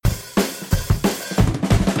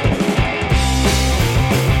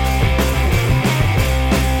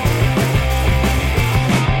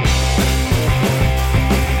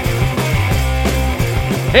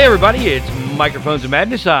Hey everybody, it's Microphones of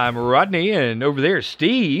Madness. I'm Rodney, and over there,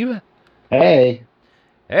 Steve. Hey.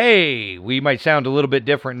 Hey, we might sound a little bit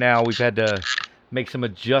different now. We've had to make some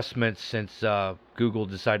adjustments since Google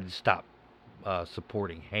decided to stop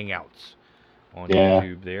supporting Hangouts on Yeah,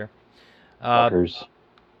 YouTube there. fuckers.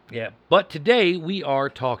 Yeah, but today we are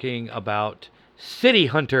talking about City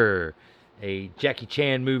Hunter, a Jackie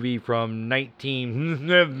Chan movie from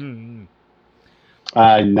 93?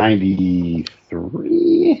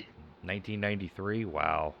 1993.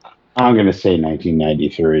 Wow. I'm going to say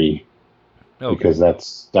 1993 Okay. because that's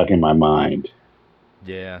stuck in my mind.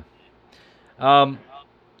 Yeah.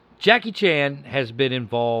 Jackie Chan has been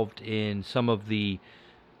involved in some of the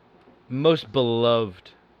most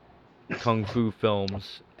beloved kung fu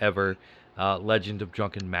films ever. Legend of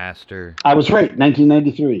Drunken Master, I was right,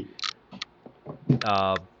 1993.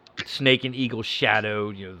 Snake and Eagle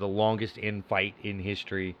Shadow, the longest fight in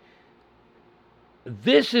history.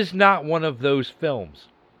 This is not one of those films.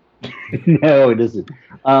 No, it isn't.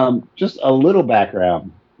 Just a little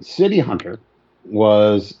background. City Hunter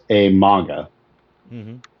was a manga.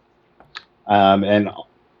 Mm-hmm. And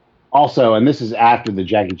also, and this is after the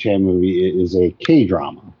Jackie Chan movie, it is a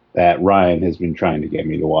K-drama that Ryan has been trying to get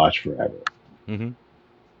me to watch forever. Mm-hmm.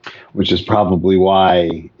 Which is probably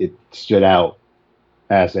why it stood out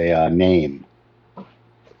as a name.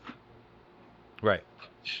 Right.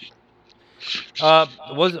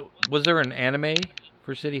 Was there an anime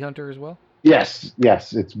for City Hunter as well? Yes,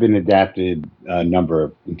 it's been adapted into a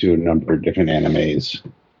number of different animes.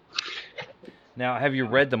 Now, have you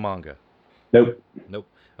read the manga? Nope. Nope.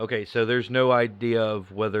 Okay, so there's no idea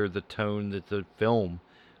of whether the tone that the film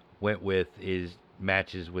went with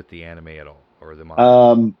matches with the anime at all, or the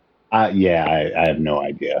manga. I have no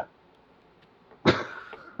idea.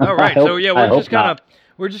 All right, so yeah,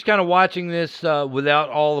 we're just kind of watching this without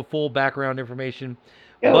all the full background information.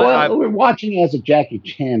 Yeah, but we're watching it as a Jackie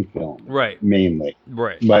Chan film, right, mainly.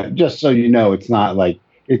 Right. But just so you know, it's not like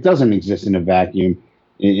it doesn't exist in a vacuum.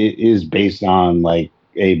 It is based on like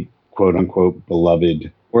a quote unquote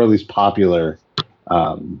beloved or at least popular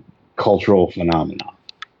cultural phenomenon.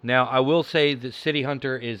 Now, I will say that City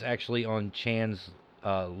Hunter is actually on Chan's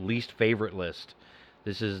least favorite list.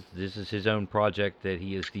 This is his own project that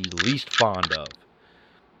he is the least fond of.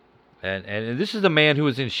 And this is the man who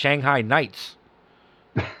was in Shanghai Nights.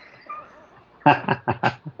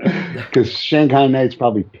 Because Shanghai Nights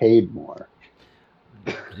probably paid more.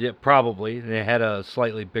 Yeah, probably. They had a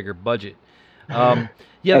slightly bigger budget.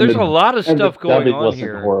 There's a lot of stuff going on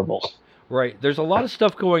here. Horrible. Right. There's a lot of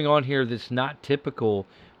stuff going on here that's not typical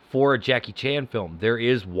for a Jackie Chan film. There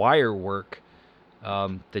is wire work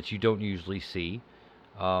that you don't usually see.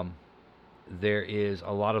 There is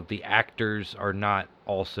a lot of the actors are not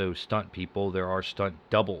also stunt people. There are stunt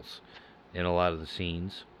doubles in a lot of the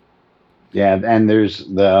scenes. Yeah, and there's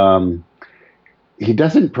the he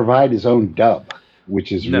doesn't provide his own dub,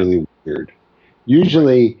 which is really weird.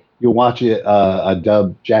 Usually, you'll watch a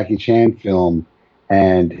dub Jackie Chan film,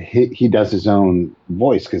 and he does his own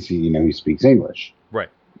voice because he speaks English. Right.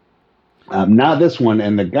 Not this one,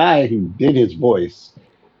 and the guy who did his voice,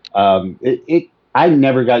 I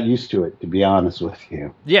never got used to it, to be honest with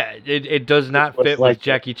you. Yeah, it does not fit with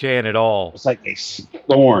Jackie Chan at all. It's like a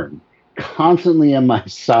thorn constantly on my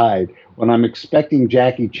side when I'm expecting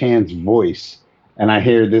Jackie Chan's voice, and I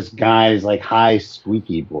hear this guy's like high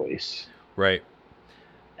squeaky voice. Right.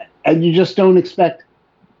 And you just don't expect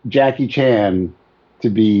Jackie Chan to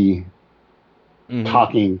be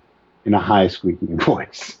talking in a high squeaky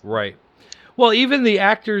voice. Right. Well, even the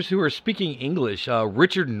actors who are speaking English,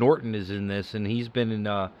 Richard Norton is in this, and he's been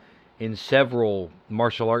in several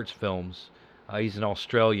martial arts films. He's an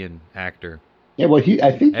Australian actor. Yeah, well,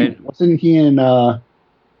 wasn't he in a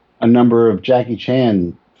number of Jackie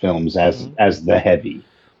Chan films as the heavy?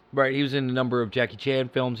 Right, he was in a number of Jackie Chan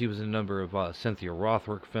films. He was in a number of Cynthia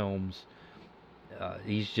Rothrock films.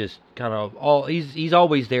 He's just kind of he's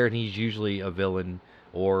always there, and he's usually a villain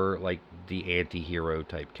or like the anti-hero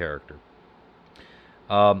type character.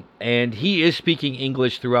 And he is speaking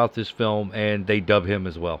English throughout this film, and they dub him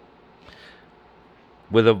as well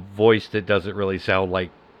with a voice that doesn't really sound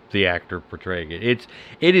like the actor portraying it.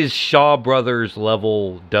 It is Shaw Brothers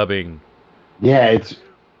level dubbing. Yeah, it's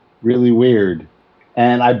really weird.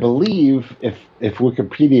 And I believe if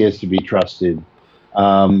Wikipedia is to be trusted,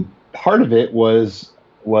 part of it was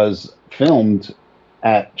filmed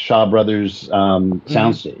at Shaw Brothers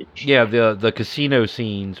soundstage. Yeah, the casino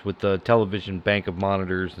scenes with the television bank of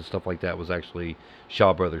monitors and stuff like that was actually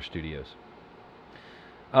Shaw Brothers Studios.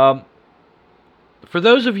 For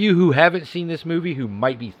those of you who haven't seen this movie, who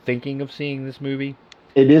might be thinking of seeing this movie,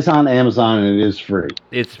 It is on Amazon and it is free.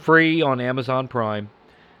 It's free on Amazon Prime.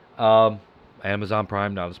 Amazon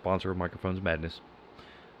Prime, not a sponsor of Microphones Madness.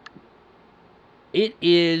 It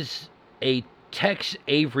is a Tex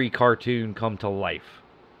Avery cartoon come to life.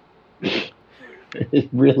 It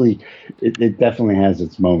really, it definitely has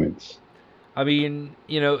its moments. I mean,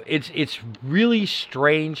 it's really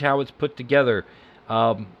strange how it's put together.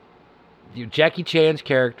 Jackie Chan's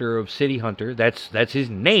character of City Hunter, that's his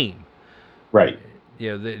name. Right.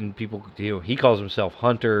 And people, he calls himself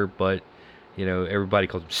Hunter, but, everybody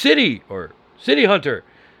calls him City or City Hunter,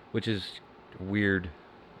 which is a weird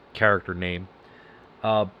character name.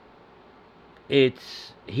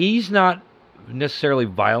 He's not necessarily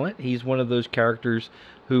violent. He's one of those characters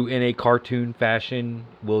who, in a cartoon fashion,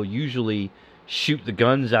 will usually shoot the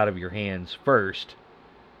guns out of your hands first,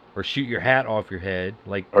 or shoot your hat off your head,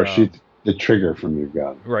 or shoot the trigger from your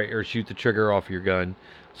gun. Right, or shoot the trigger off your gun.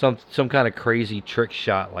 Some kind of crazy trick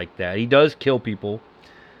shot like that. He does kill people,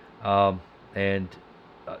 but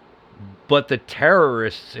the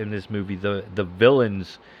terrorists in this movie, the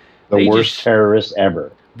villains, the worst terrorists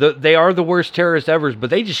ever. They are the worst terrorists ever, but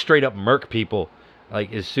they just straight up murk people,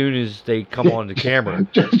 like as soon as they come on the camera,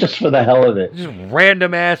 just for the hell of it. Just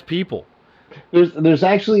random ass people. There's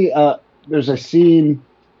actually there's a scene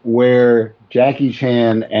where Jackie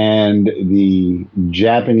Chan and the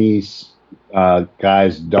Japanese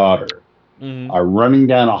guy's daughter are running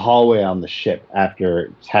down a hallway on the ship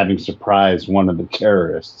after having surprised one of the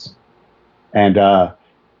terrorists. And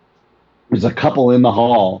there's a couple in the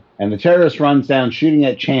hall, and the terrorist runs down shooting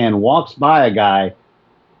at Chan, walks by a guy,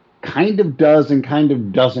 kind of does and kind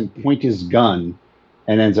of doesn't point his gun,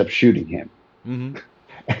 and ends up shooting him. Mm-hmm.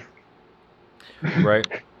 Right.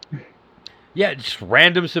 Yeah, just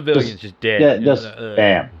random civilians just dead. Yeah, just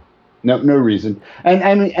bam. No reason. And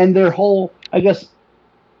I mean, and their whole, I guess,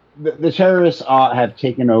 the terrorists have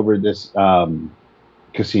taken over this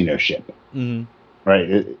casino ship. Mm-hmm.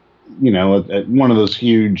 Right. One of those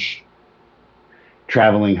huge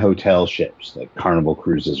traveling hotel ships, like Carnival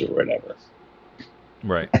Cruises or whatever.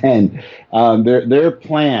 Right. And their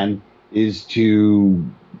plan is to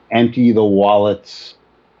empty the wallets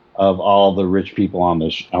of all the rich people on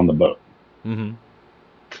the boat. Mm-hmm.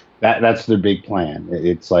 That's their big plan.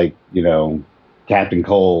 It's like, Captain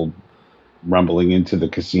Cold rumbling into the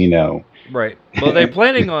casino. Right. Well, they're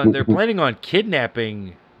planning on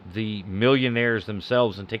kidnapping the millionaires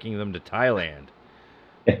themselves and taking them to Thailand.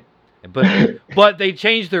 But they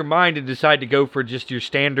changed their mind and decide to go for just your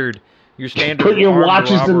standard. Put your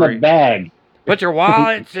watches robbery. In the bag. Put your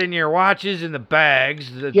wallets and your watches in the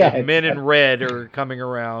bags. The men in red are coming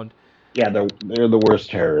around. Yeah, they're the worst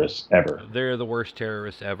terrorists ever. They're the worst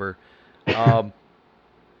terrorists ever.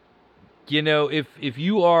 If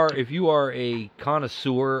you are a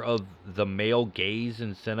connoisseur of the male gaze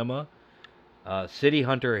in cinema, City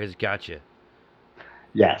Hunter has got you.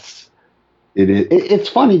 Yes, it is. It's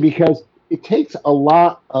funny because it takes a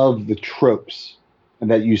lot of the tropes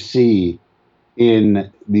that you see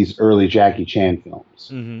in these early Jackie Chan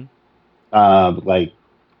films, mm-hmm. Like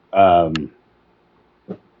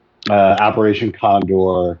Operation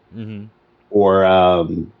Condor, mm-hmm. or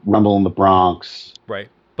Rumble in the Bronx. Right,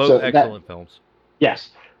 both excellent films. Yes,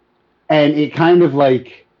 and it kind of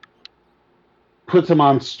like puts them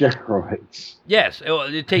on steroids. Yes,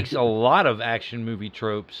 it takes a lot of action movie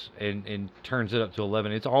tropes and turns it up to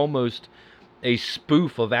 11. It's almost a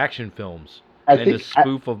spoof of action films. And a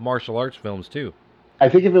spoof of martial arts films, too. I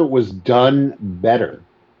think if it was done better,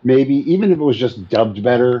 maybe, even if it was just dubbed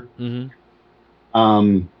better, mm-hmm.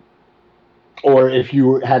 Or if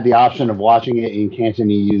you had the option of watching it in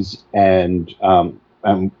Cantonese and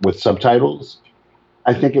with subtitles,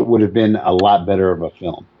 I think it would have been a lot better of a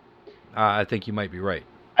film. I think you might be right.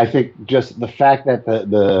 I think just the fact that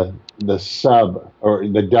the sub or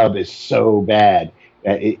the dub is so bad,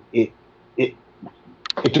 it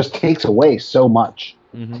just takes away so much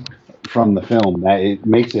mm-hmm. from the film that it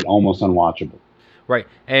makes it almost unwatchable. Right,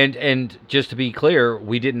 and just to be clear,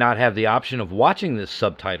 we did not have the option of watching this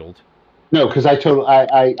subtitled. No, because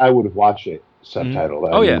I would have watched it subtitled.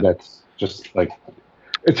 Mm-hmm. Yeah, that's just like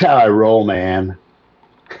it's how I roll, man.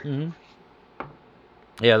 Mm-hmm.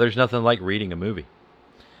 Yeah, there's nothing like reading a movie.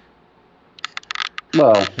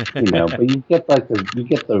 Well, but you get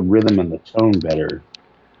the rhythm and the tone better.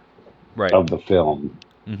 Right. Of the film.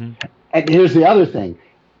 Mm-hmm. And here's the other thing.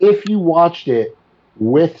 If you watched it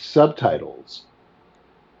with subtitles,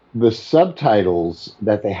 the subtitles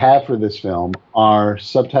that they have for this film are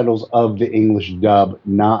subtitles of the English dub,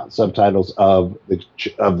 not subtitles of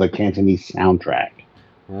the Cantonese soundtrack.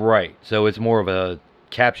 Right. So it's more of a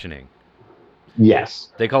captioning. Yes.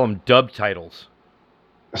 They call them dub titles.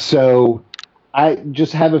 So I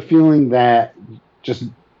just have a feeling that just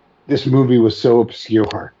this movie was so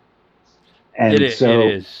obscure It and it so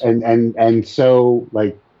is. and so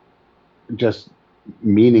like just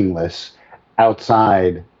meaningless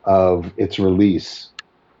outside of its release,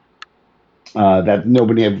 that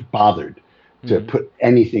nobody had bothered to Mhm. put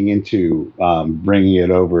anything into bringing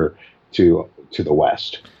it over to the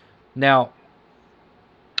West. Now,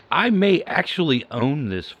 I may actually own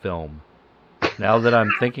this film now that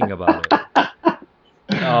I'm thinking about it.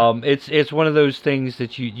 It's one of those things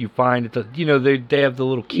that you find at the they have the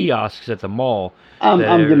little kiosks at the mall that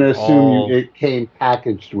I'm going are to assume all it came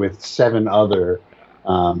packaged with seven other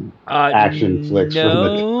action flicks from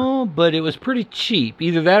the. no, but it was pretty cheap.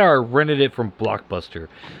 Either that or I rented it from Blockbuster,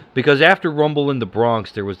 because after Rumble in the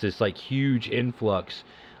Bronx, there was this like huge influx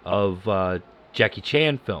of Jackie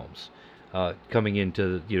Chan films coming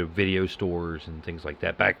into video stores and things like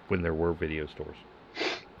that. Back when there were video stores,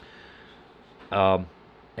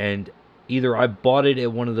 and either I bought it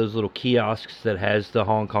at one of those little kiosks that has the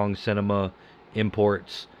Hong Kong cinema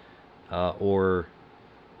imports, or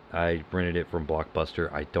I rented it from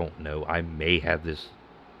Blockbuster. I don't know. I may have this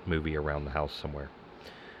movie around the house somewhere.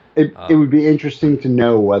 It would be interesting to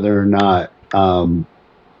know whether or not A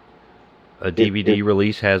it DVD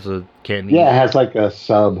release has a Cantonese. yeah, it has like a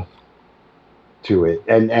sub to it,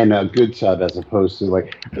 and a good sub as opposed to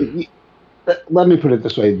like. Let me put it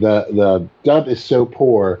this way: the dub is so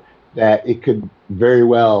poor that it could very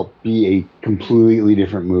well be a completely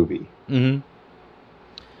different movie. Mm-hmm.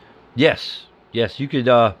 Yes, yes, you could.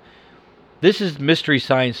 This is Mystery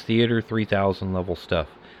Science Theater 3000 level stuff.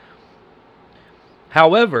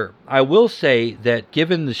 However, I will say that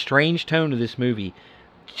given the strange tone of this movie,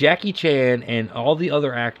 Jackie Chan and all the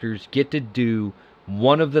other actors get to do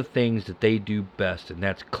one of the things that they do best, and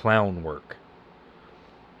that's clown work.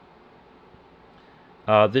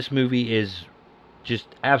 This movie is just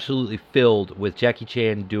absolutely filled with Jackie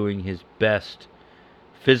Chan doing his best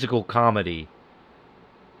physical comedy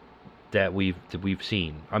that we've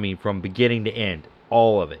seen. I mean, from beginning to end,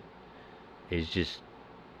 all of it is just.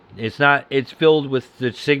 It's not. It's filled with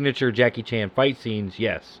the signature Jackie Chan fight scenes,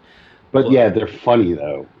 yes, But but yeah, they're funny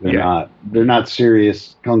though. They're yeah, not. They're not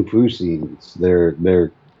serious kung fu scenes. They're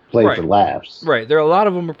played for right, laughs. right. There are a lot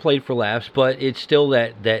of them are played for laughs, but it's still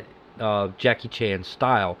that Jackie Chan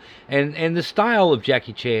style, and the style of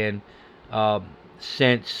Jackie Chan,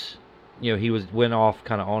 since he went off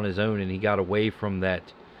kind of on his own and he got away from that.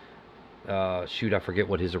 Shoot, I forget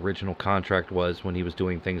what his original contract was when he was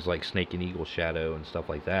doing things like Snake and Eagle Shadow and stuff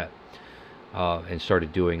like that, and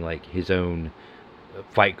started doing like his own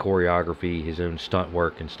fight choreography, his own stunt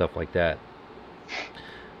work and stuff like that.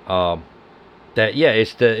 Um, that yeah,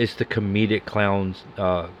 it's the comedic clowns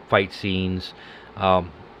fight scenes.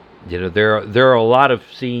 Um, there are a lot of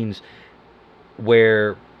scenes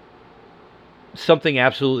where something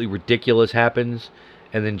absolutely ridiculous happens,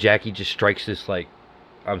 and then Jackie just strikes this like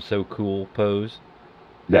 "I'm so cool" pose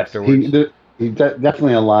Yes, afterwards.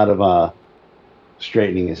 definitely a lot of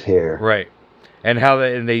straightening his hair. Right. And how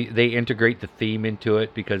they integrate the theme into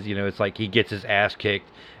it, because it's like he gets his ass kicked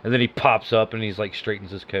and then he pops up and he's like straightens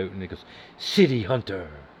his coat and he goes City Hunter.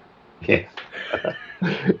 Yes,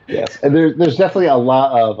 yes, and there's definitely a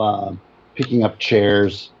lot of picking up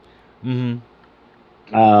chairs. Mm-hmm.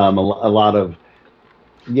 A lot of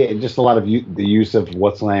yeah, just a lot of the use of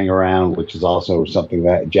what's laying around, which is also something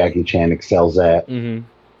that Jackie Chan excels at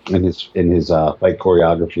Mm-hmm. in his fight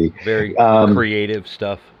choreography. Very Um, creative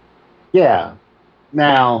stuff. yeah.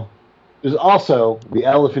 Now, there's also the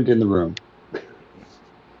elephant in the room,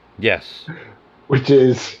 Yes. which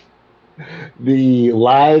is the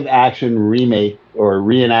live action remake or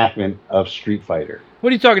reenactment of Street Fighter.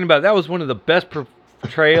 What are you talking about? That was one of the best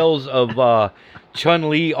portrayals of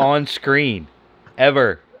Chun-Li on screen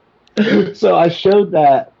ever. So I showed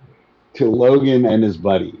that to Logan and his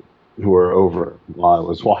buddy who were over while I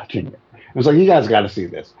was watching it. I was like, "You guys got to see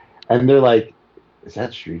this," and they're like, "Is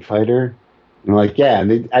that Street Fighter?" And I'm like, "Yeah."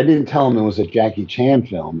 And I didn't tell them it was a Jackie Chan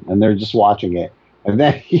film, and they're just watching it. And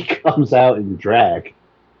then he comes out in drag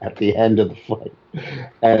at the end of the fight,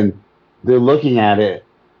 and they're looking at it,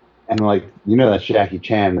 and like, that's Jackie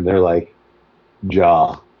Chan, and they're like,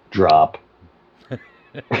 jaw drop.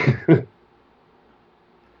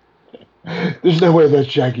 There's no way that's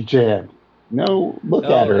Jackie Chan. No, look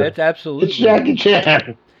at Oh, her. that's It's absolutely Jackie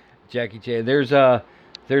Chan. Jackie Chan.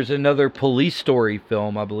 There's another police story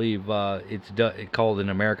film, I believe. It's called In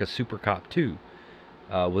America Super Cop 2,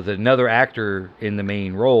 with another actor in the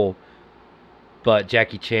main role. But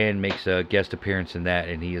Jackie Chan makes a guest appearance in that,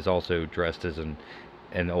 and he is also dressed as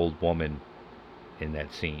an old woman in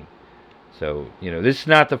that scene. So, this is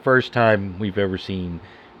not the first time we've ever seen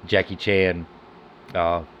Jackie Chan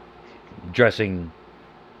dressing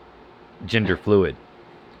gender fluid.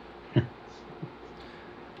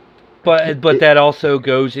 But that also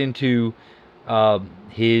goes into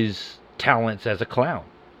his talents as a clown.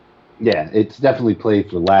 Yeah, it's definitely played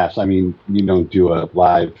for laughs. I mean, you don't do a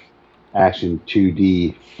live action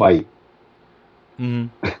 2D fight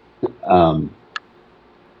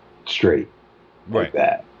straight like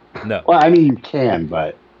that. No. Well, I mean, you can,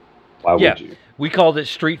 but why would you? We called it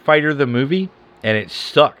Street Fighter the movie, and it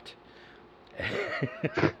sucked.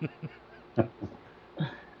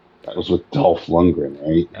 That was with Dolph Lundgren,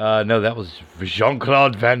 right? No, that was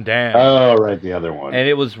Jean-Claude Van Damme. Oh, right, the other one. And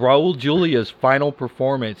it was Raul Julia's final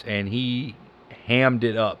performance, and he hammed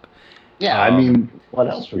it up. Yeah, I mean, what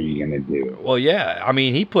else were you going to do? Well, yeah, I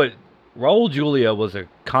mean, Raul Julia was a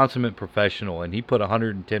consummate professional, and he put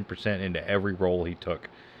 110% into every role he took.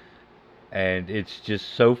 And it's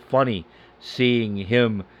just so funny seeing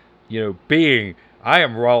him,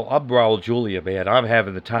 I'm Raul Julia, man. I'm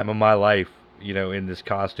having the time of my life, in this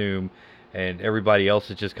costume, and everybody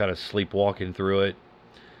else is just kind of sleepwalking through it.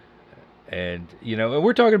 And, and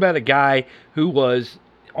we're talking about a guy who was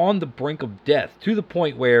on the brink of death to the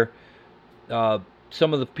point where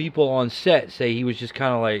some of the people on set say he was just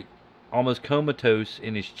kind of like almost comatose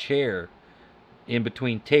in his chair in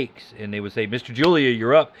between takes, and they would say, "Mr. Julia,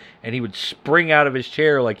 you're up," and he would spring out of his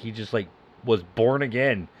chair like he just was born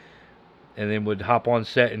again, and then would hop on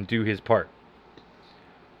set and do his part.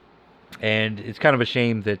 And it's kind of a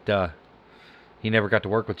shame that he never got to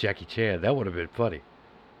work with Jackie Chan. That would have been funny.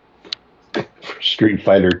 Street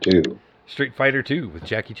Fighter 2. Street Fighter 2 with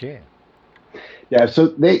Jackie Chan. Yeah, so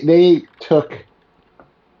they took,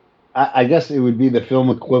 I guess it would be the film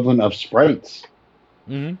equivalent of sprites.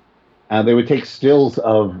 Mm-hmm. They would take stills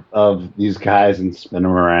of these guys and spin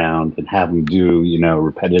them around and have them do,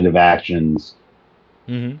 repetitive actions.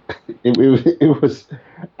 Mm-hmm. It was,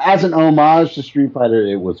 as an homage to Street Fighter,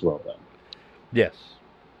 it was well done. Yes.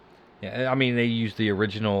 Yeah, I mean, they used the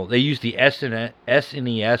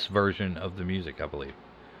SNES version of the music, I believe.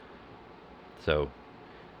 So,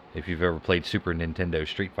 if you've ever played Super Nintendo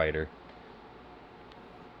Street Fighter.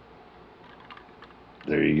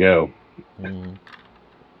 There you go.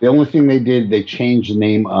 The only thing they did, they changed the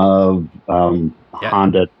name of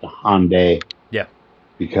Honda to Hyundai. Yeah.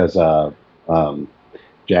 Because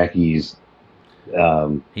Jackie's...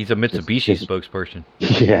 he's a Mitsubishi spokesperson.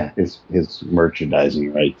 Yeah, his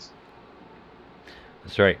merchandising rights.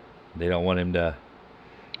 That's right. They don't want him to...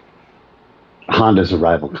 Honda's a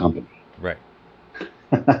rival company. Right.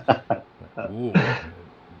 Ooh.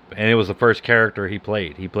 And it was the first character he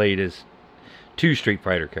played. He played as 2 Street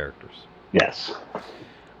Fighter characters. Yes.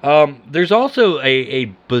 There's also a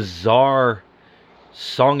bizarre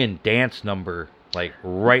song and dance number, at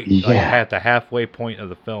the halfway point of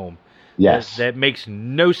the film. Yes. That makes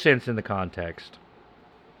no sense in the context.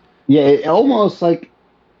 Yeah, it almost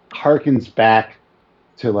harkens back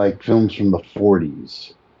to films from the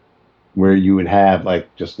 40s, where you would have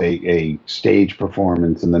just a stage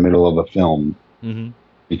performance in the middle of a film,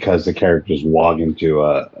 because the characters walk into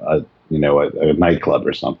a nightclub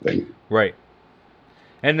or something. Right.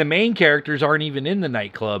 And the main characters aren't even in the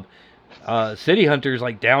nightclub. City Hunter's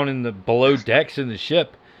down in the below decks in the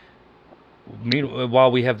ship.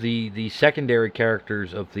 Meanwhile, we have the secondary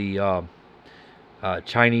characters of the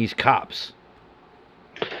Chinese cops.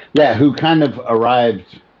 Yeah, who kind of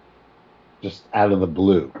arrived just out of the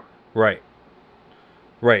blue. Right.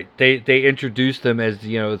 Right. They introduced them as,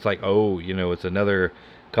 it's it's another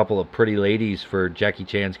couple of pretty ladies for Jackie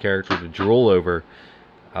Chan's character to drool over.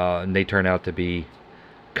 And they turn out to be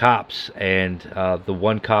cops. And the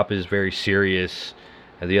one cop is very serious,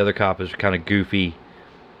 and the other cop is kind of goofy.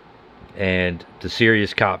 And the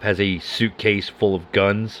serious cop has a suitcase full of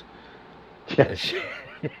guns. Yes.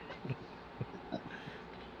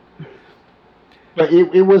 But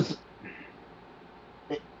it was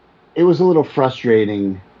a little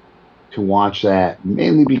frustrating to watch that,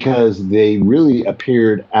 mainly because they really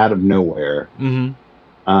appeared out of nowhere.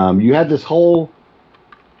 Mm-hmm. You had this whole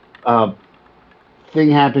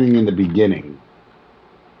thing happening in the beginning,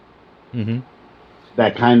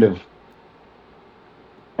 that kind of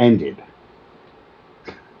ended.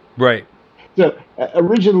 Right. So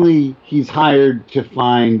originally, he's hired to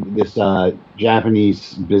find this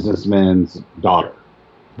Japanese businessman's daughter,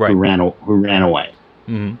 right, who ran away.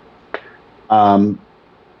 Mm-hmm.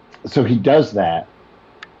 So he does that,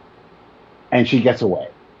 and she gets away.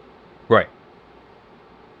 Right.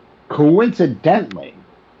 Coincidentally,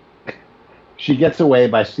 she gets away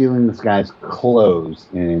by stealing this guy's clothes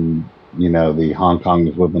in, the Hong Kong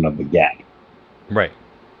equivalent of the Gap. Right.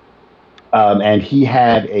 And he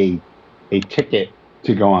had a ticket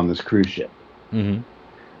to go on this cruise ship. Mm-hmm.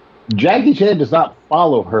 Jackie Chan does not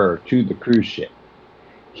follow her to the cruise ship.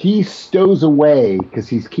 He stows away because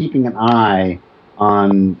he's keeping an eye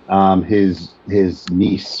on his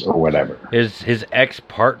niece or whatever. His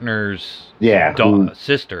ex-partner's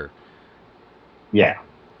sister. Yeah.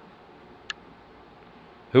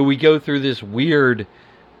 Who we go through this weird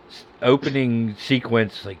opening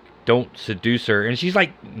sequence, like, don't seduce her. And she's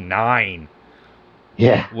like 9.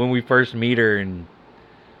 Yeah. When we first meet her, and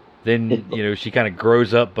then, she kind of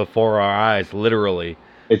grows up before our eyes, literally.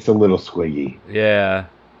 It's a little squiggy. Yeah.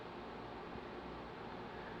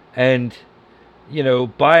 And,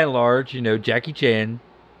 by and large, Jackie Chan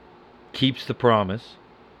keeps the promise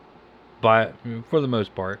for the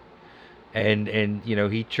most part. And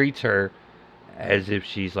he treats her as if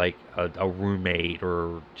she's like a roommate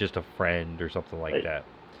or just a friend or something like that.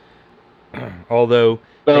 Although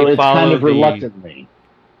it's kind of reluctantly.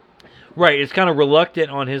 Right, it's kind of reluctant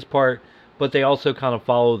on his part, but they also kind of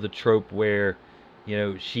follow the trope where,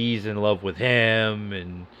 she's in love with him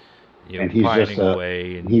and he's pining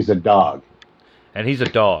away. And he's a dog. And he's a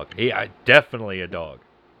dog. Definitely a dog.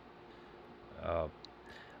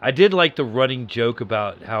 I did like the running joke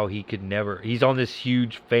about how he's on this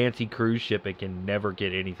huge fancy cruise ship and can never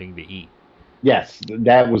get anything to eat. Yes,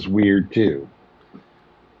 that was weird too.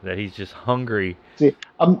 That he's just hungry. See,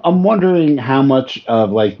 I'm wondering how much of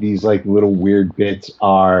like these like little weird bits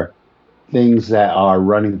are things that are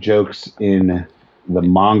running jokes in the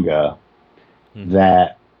manga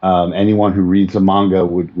that anyone who reads the manga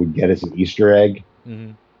would get as an Easter egg.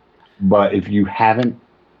 Mm-hmm. But if you haven't,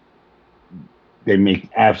 they make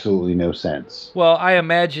absolutely no sense. Well, I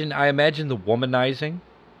imagine the womanizing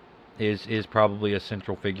is probably a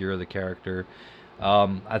central figure of the character.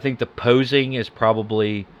 I think the posing is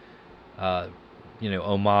probably,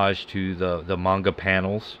 homage to the manga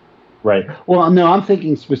panels. Right. Well, no, I'm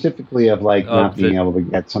thinking specifically of like not being able to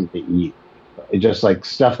get something to eat. It's just like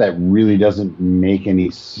stuff that really doesn't make any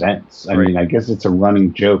sense. I mean, I guess it's a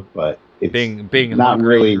running joke, but it's being not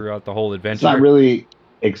hungry really throughout the whole adventure. It's not really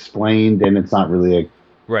explained, and it's not really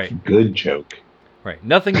a good joke. Right.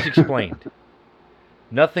 Nothing's explained.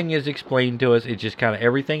 Nothing is explained to us. It just kind of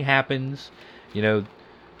everything happens.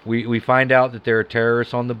 We find out that there are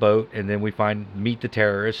terrorists on the boat, and then we meet the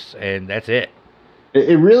terrorists, and that's it.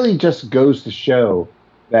 It really just goes to show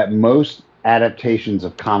that most adaptations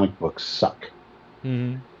of comic books suck.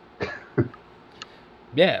 Mm-hmm.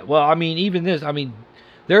 Yeah, well, I mean, even this,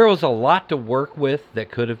 there was a lot to work with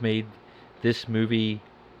that could have made this movie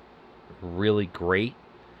really great.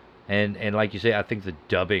 And like you say, I think the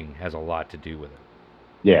dubbing has a lot to do with it.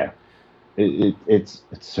 Yeah. It's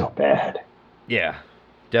so bad. Yeah,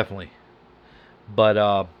 definitely.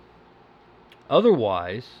 But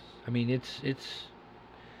otherwise, it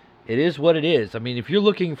is what it is. If you're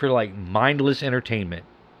looking for like mindless entertainment,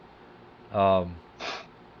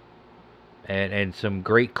 and some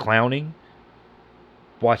great clowning,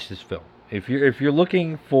 watch this film. If you're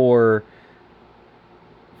looking for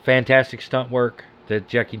fantastic stunt work that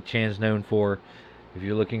Jackie Chan's known for, if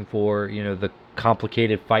you're looking for the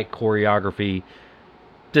complicated fight choreography,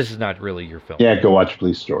 this is not really your film. Yeah, go watch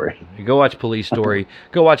Police Story. Go watch Police Story.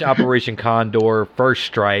 Go watch Operation Condor, First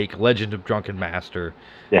Strike, Legend of Drunken Master.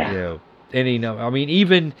 Yeah.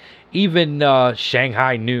 Even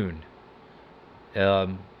Shanghai Noon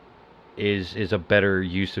is a better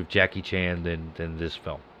use of Jackie Chan than this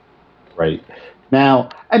film. Right. Now,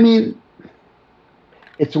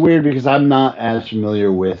 it's weird because I'm not as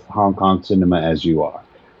familiar with Hong Kong cinema as you are.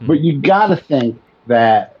 Mm-hmm. But you got to think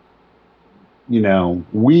that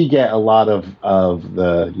we get a lot of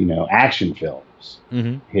the action films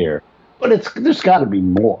here, but there's got to be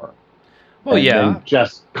more. Well, than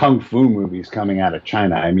just kung fu movies coming out of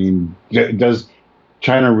China. Does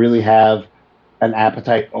China really have an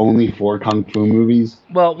appetite only for kung fu movies?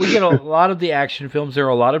 Well, we get a lot of the action films. There are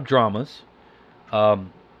a lot of dramas.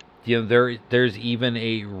 There's even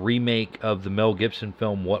a remake of the Mel Gibson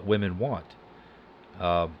film What Women Want,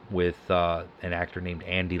 with an actor named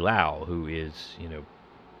Andy Lau, who is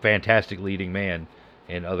fantastic leading man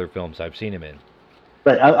in other films I've seen him in.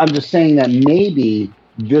 But I'm just saying that maybe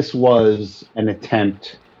this was an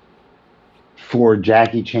attempt for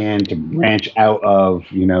Jackie Chan to branch out of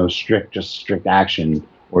strict action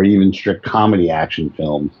or even strict comedy action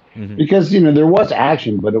films, because there was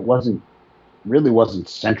action, but it wasn't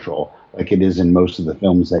central like it is in most of the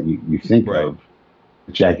films that you think of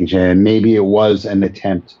Jackie Chan. Maybe it was an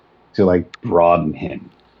attempt to like broaden him,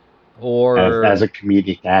 or as a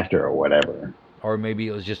comedic actor or whatever. Or maybe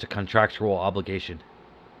it was just a contractual obligation.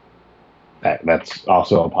 That's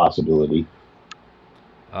also a possibility.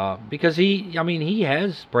 Because he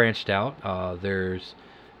has branched out.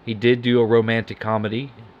 He did do a romantic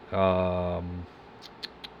comedy. Can't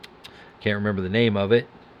remember the name of it.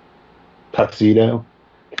 Tuxedo?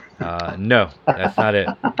 No, that's not it.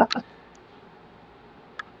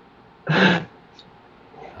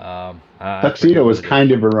 Tuxedo was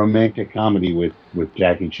kind of a romantic comedy with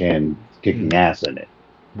Jackie Chan kicking ass in it.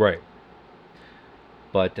 Right.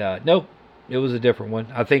 But nope, it was a different one.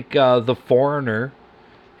 I think The Foreigner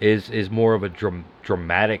is more of a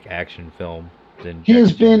dramatic action film than he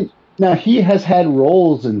has been. Now he has had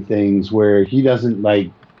roles in things where he doesn't like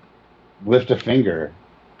lift a finger,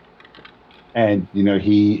 and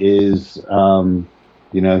he is,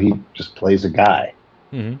 he just plays a guy.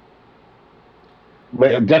 Mm-hmm.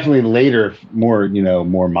 Yep. Definitely later, more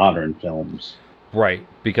modern films. Right,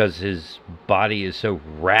 because his body is so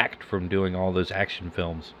racked from doing all those action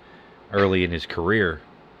films early in his career.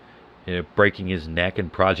 Breaking his neck in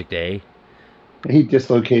Project A. He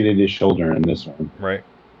dislocated his shoulder in this one. Right.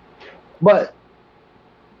 But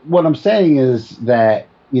what I'm saying is that,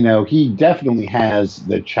 he definitely has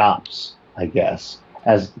the chops, I guess,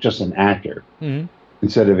 as just an actor, mm-hmm.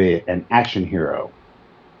 instead of an action hero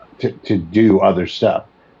to do other stuff.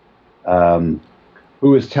 Who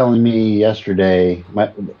was telling me yesterday,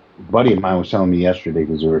 a buddy of mine was telling me yesterday,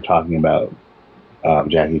 because we were talking about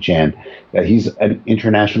Jackie Chan, that he's an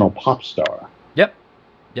international pop star. Yep.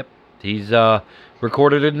 He's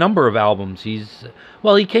recorded a number of albums. He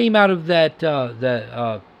came out of that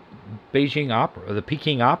Beijing opera, the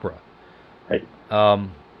Peking opera. Right.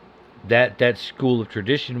 That school of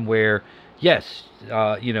tradition where, yes,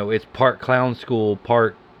 it's part clown school,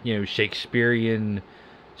 part Shakespearean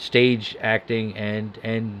stage acting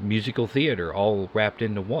and musical theater all wrapped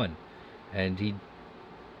into one, and he.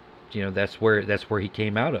 That's where he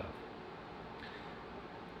came out of.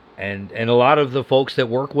 And a lot of the folks that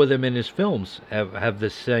work with him in his films have the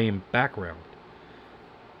same background.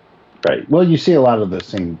 Right. Well, you see a lot of the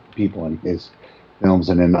same people in his films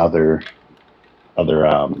and in other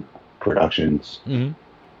productions. Mm-hmm.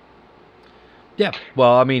 Yeah.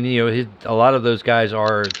 Well, a lot of those guys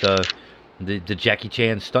are the Jackie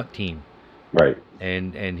Chan stunt team. Right.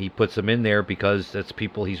 And he puts them in there because that's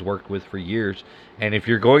people he's worked with for years. And if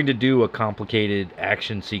you're going to do a complicated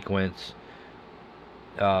action sequence,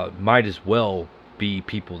 might as well be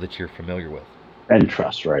people that you're familiar with. And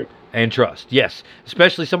trust, right? And trust, yes.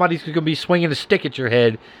 Especially somebody who's going to be swinging a stick at your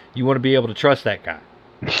head. You want to be able to trust that guy.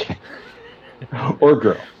 Or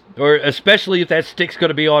girl. Or especially if that stick's going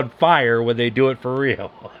to be on fire when they do it for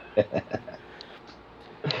real.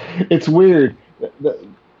 It's weird.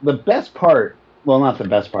 The best part, well, not the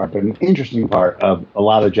best part, but an interesting part of a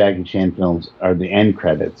lot of Jackie Chan films are the end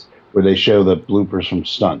credits, where they show the bloopers from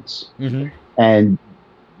stunts. Mm-hmm. And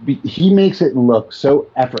he makes it look so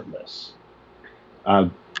effortless,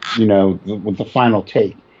 with the final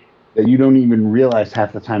take, that you don't even realize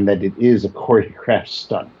half the time that it is a choreographed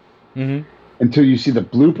stunt. Mm-hmm. Until you see the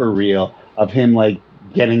blooper reel of him, like,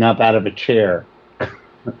 getting up out of a chair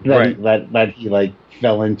that he like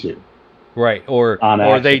fell into. Right, or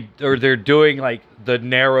they're doing like the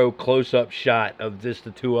narrow close-up shot of just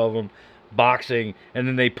the two of them boxing, and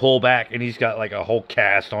then they pull back, and he's got like a whole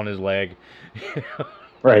cast on his leg.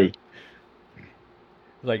 Right.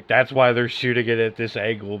 Like that's why they're shooting it at this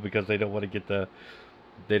angle, because they don't want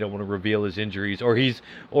to reveal his injuries,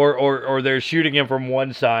 or they're shooting him from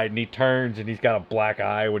one side and he turns and he's got a black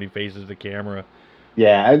eye when he faces the camera.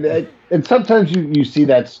 Yeah, and sometimes you see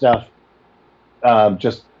that stuff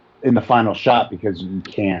just in the final shot because you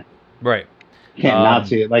can't not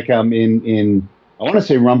see it. Like in I want to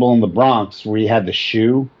say Rumble in the Bronx, where he had the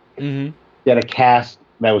shoe. Mm-hmm. He had a cast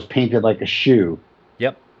that was painted like a shoe.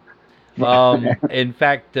 Yep. In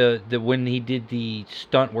fact, when he did the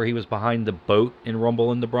stunt where he was behind the boat in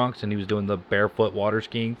Rumble in the Bronx and he was doing the barefoot water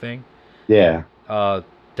skiing thing. Yeah.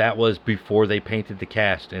 That was before they painted the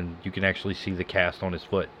cast, and you can actually see the cast on his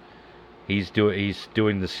foot. He's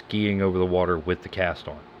doing the skiing over the water with the cast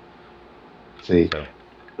on. See,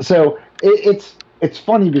 so it's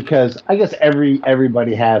funny because I guess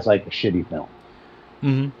everybody has like a shitty film,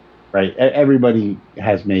 mm-hmm. right? Everybody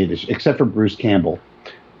has made except for Bruce Campbell.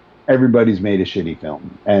 Everybody's made a shitty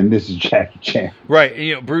film, and this is Jackie Chan.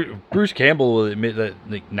 Right, Bruce Campbell will admit that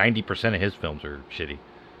like 90% of his films are shitty.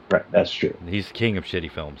 Right, that's true. He's the king of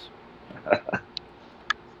shitty films.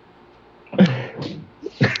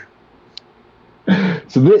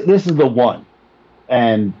 So this is the one,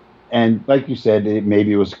 and like you said,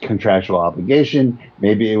 maybe it was a contractual obligation.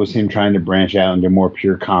 Maybe it was him trying to branch out into more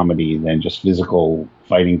pure comedy than just physical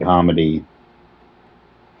fighting comedy.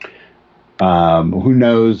 Who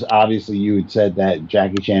knows? Obviously, you had said that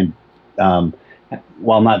Jackie Chan,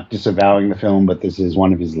 while not disavowing the film, but this is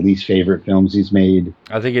one of his least favorite films he's made.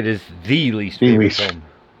 I think it is the least favorite film.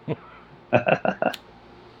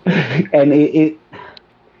 And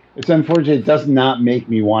it's unfortunate. It does not make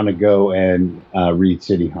me want to go and read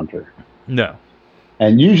City Hunter. No.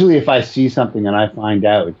 And usually, if I see something and I find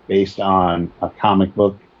out it's based on a comic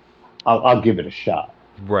book, I'll give it a shot.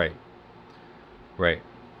 Right. Right.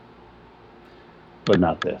 But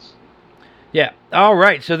not this. Yeah. All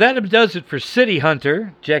right. So that does it for City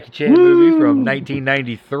Hunter, Jackie Chan movie from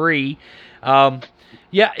 1993.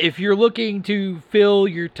 Yeah, if you're looking to fill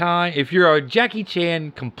your time, if you're a Jackie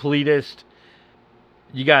Chan completist,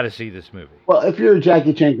 you got to see this movie. Well, if you're a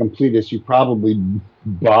Jackie Chan completist, you probably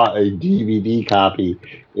bought a DVD copy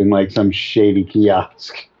in like some shady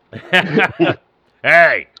kiosk.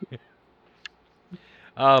 Hey!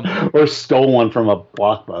 Or stole one from a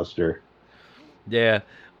Blockbuster. Yeah.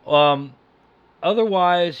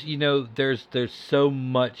 Otherwise, there's so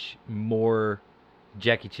much more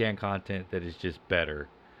Jackie Chan content that is just better.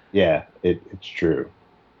 Yeah, it's true.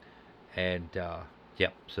 And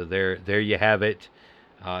yep, so there you have it.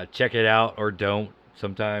 Check it out or don't.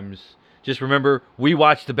 Sometimes just remember, we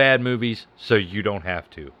watch the bad movies so you don't have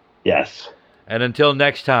to. Yes. And until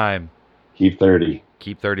next time, keep 30.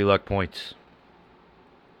 Keep 30 luck points.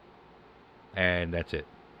 And that's it.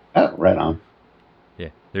 Oh, right on. Yeah,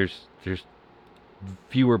 there's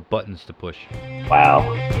fewer buttons to push.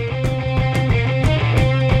 Wow.